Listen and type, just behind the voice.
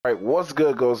Alright, what's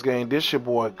good, Ghost Gang? This your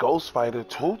boy Ghost Fighter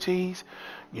 2Ts.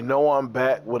 You know I'm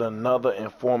back with another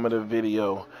informative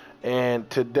video, and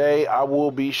today I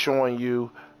will be showing you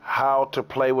how to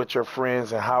play with your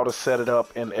friends and how to set it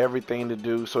up and everything to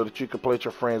do so that you can play with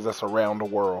your friends that's around the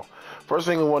world. First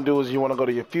thing you want to do is you want to go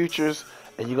to your futures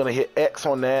and you're going to hit X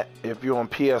on that if you're on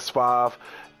PS5,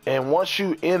 and once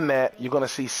you in that, you're going to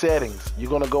see settings.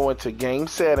 You're going to go into game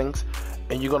settings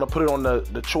and you're going to put it on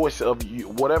the choice of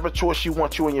whatever choice you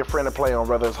want you and your friend to play on,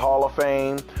 whether it's Hall of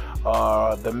Fame,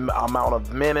 the amount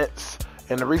of minutes.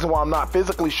 And the reason why I'm not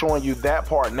physically showing you that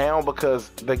part now,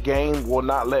 because the game will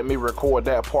not let me record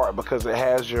that part because it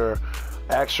has your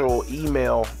actual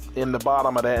email in the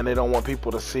bottom of that, and they don't want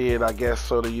people to see it, I guess,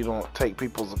 so that you don't take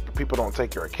people don't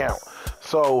take your account.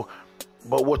 So,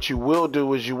 but what you will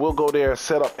do is you will go there,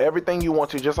 set up everything you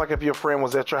want to, just like if your friend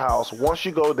was at your house. Once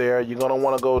you go there, you're going to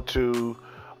want to go to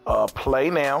play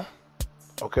now,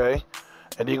 okay?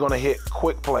 And you're going to hit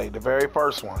quick play, the very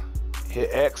first one.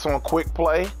 Hit X on quick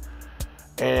play,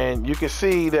 and you can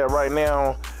see that right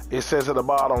now it says at the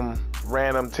bottom,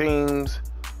 random teams.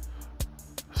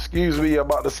 Excuse me, I'm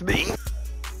about to sneeze.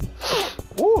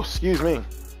 Woo, excuse me.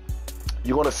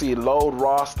 You're going to see load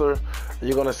roster.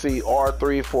 You're going to see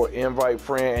R3 for invite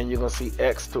friend, and you're going to see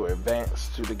X to advance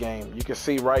to the game. You can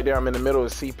see right there I'm in the middle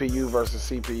is CPU versus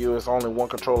CPU. It's only one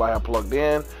controller I have plugged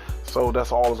in, so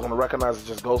that's all it's going to recognize. It's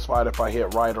just Ghost Fighter if I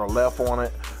hit right or left on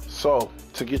it. So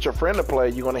to get your friend to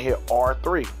play, you're going to hit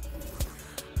R3.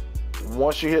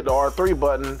 Once you hit the R3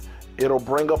 button, it'll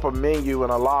bring up a menu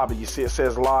in a lobby. You see it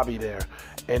says lobby there,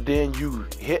 and then you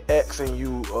hit X and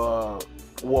you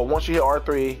well, once you hit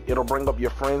R3, it'll bring up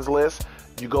your friends list.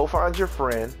 You go find your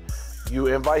friend, you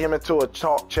invite him into a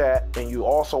talk chat, and you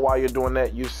also, while you're doing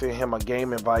that, you send him a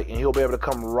game invite, and he'll be able to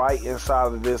come right inside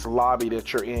of this lobby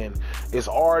that you're in. It's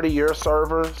already your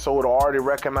server, so it'll already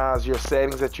recognize your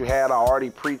settings that you had. I already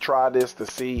pre-tried this to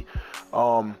see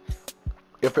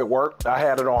if it worked. I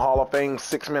had it on Hall of Fame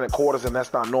 6-minute quarters, and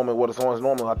that's not normally what it's on. It's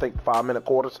normally, I think, 5-minute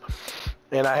quarters.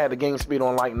 And I had the game speed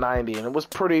on like 90, and it was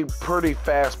pretty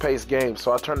fast-paced game,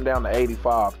 so I turned it down to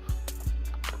 85.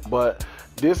 But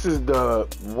this is the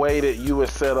way that you would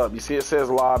set up. You see it says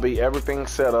lobby,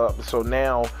 everything's set up. So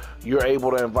now you're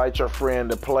able to invite your friend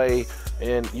to play,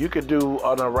 and you could do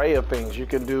an array of things. You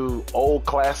can do old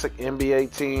classic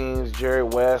NBA teams, Jerry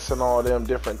West and all them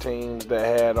different teams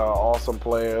that had awesome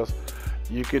players.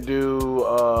 You could do,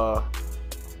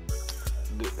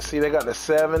 see they got the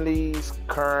 70s,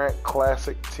 current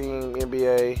classic team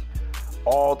NBA,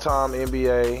 all-time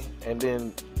NBA, and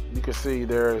then you can see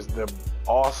there's the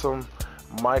awesome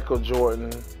Michael Jordan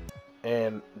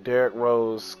and Derrick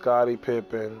Rose, Scottie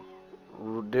Pippen,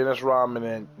 Dennis Rodman,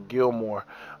 and Gilmore.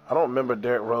 I don't remember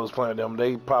Derrick Rose playing them.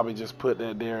 They probably just put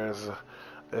that there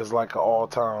as like an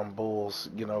all-time Bulls,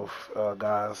 you know,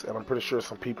 guys. And I'm pretty sure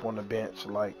some people on the bench,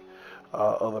 like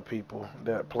other people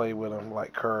that play with them,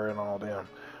 like Kerr and all them.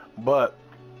 But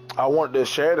I wanted to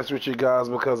share this with you guys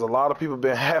because a lot of people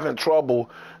been having trouble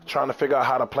trying to figure out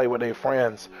how to play with their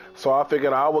friends. So I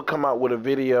figured I would come out with a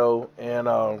video, and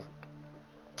I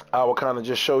will kind of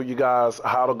just show you guys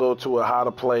how to go to it, how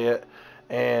to play it,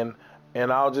 and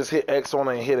I'll just hit X on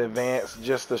it and hit advance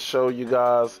just to show you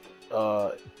guys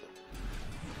that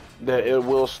it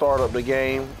will start up the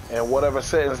game, and whatever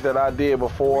settings that I did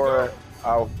before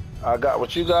I got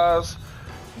with you guys,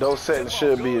 those settings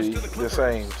should be the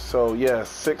same. So yes,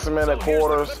 6-minute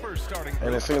quarters,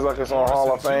 and it seems like it's on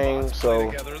Hall of Fame,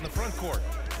 so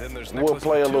we'll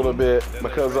play a little bit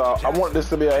because I want this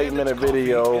to be an 8-minute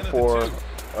video for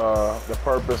the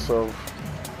purpose of,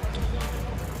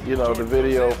 you know, the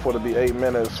video for to be 8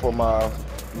 minutes for my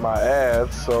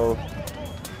ads. So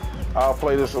I'll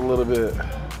play this a little bit.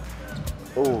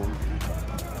 Ooh,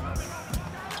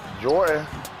 Jordan.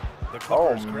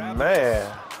 Oh man,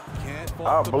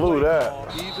 I blew that.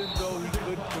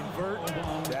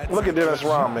 Look at Dennis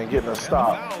Rodman getting a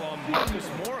stop.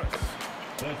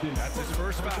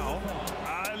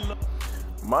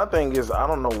 My thing is, I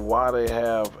don't know why they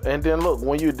have. And then look,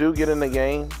 when you do get in the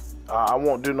game, I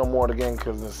won't do no more of the game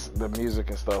because it's the music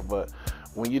and stuff. But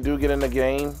when you do get in the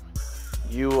game,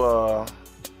 you will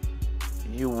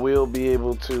be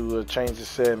able to change the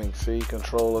settings. See,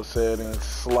 controller settings,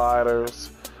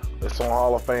 sliders. It's on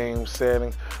Hall of Fame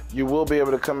settings. You will be able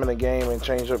to come in the game and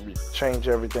change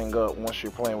everything up once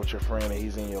you're playing with your friend and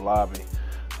he's in your lobby.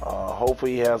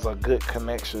 Hopefully he has a good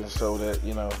connection so that,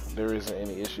 you know, there isn't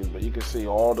any issue. But you can see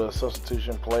all the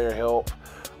substitution, player help,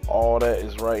 all that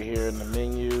is right here in the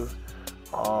menu.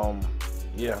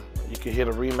 Yeah, you can hit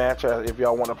a rematch if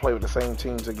y'all want to play with the same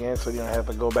teams again, so you don't have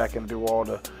to go back and do all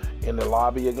the in the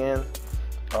lobby again.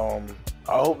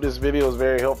 I hope this video is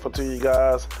very helpful to you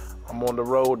guys. I'm on the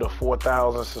road to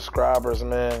 4,000 subscribers,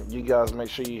 man. You guys make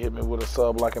sure you hit me with a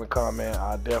sub, like, and a comment.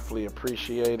 I definitely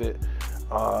appreciate it.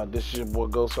 This is your boy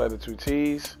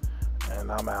Ghostfighter2Ts, and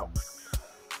I'm out.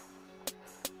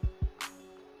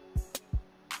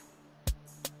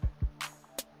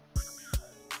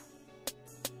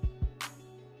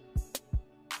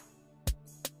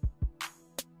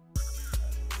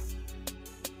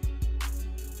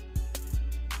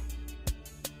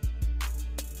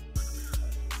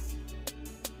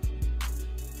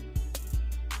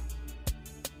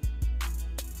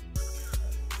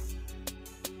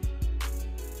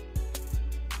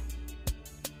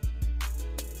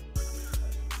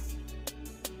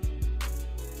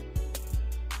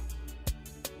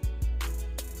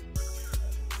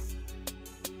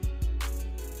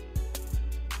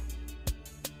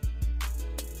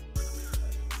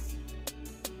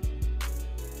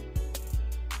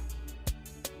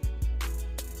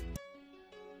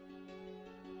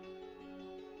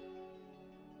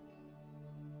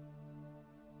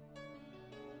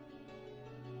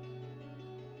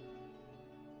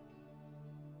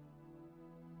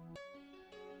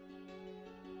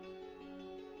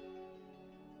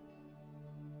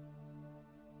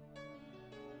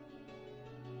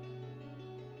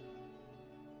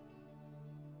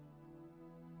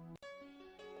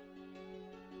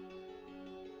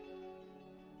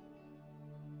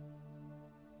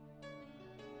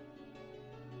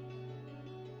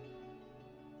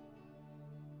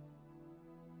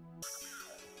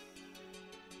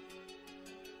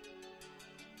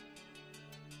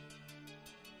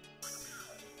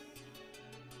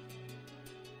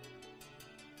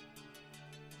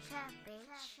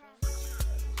 Bitch.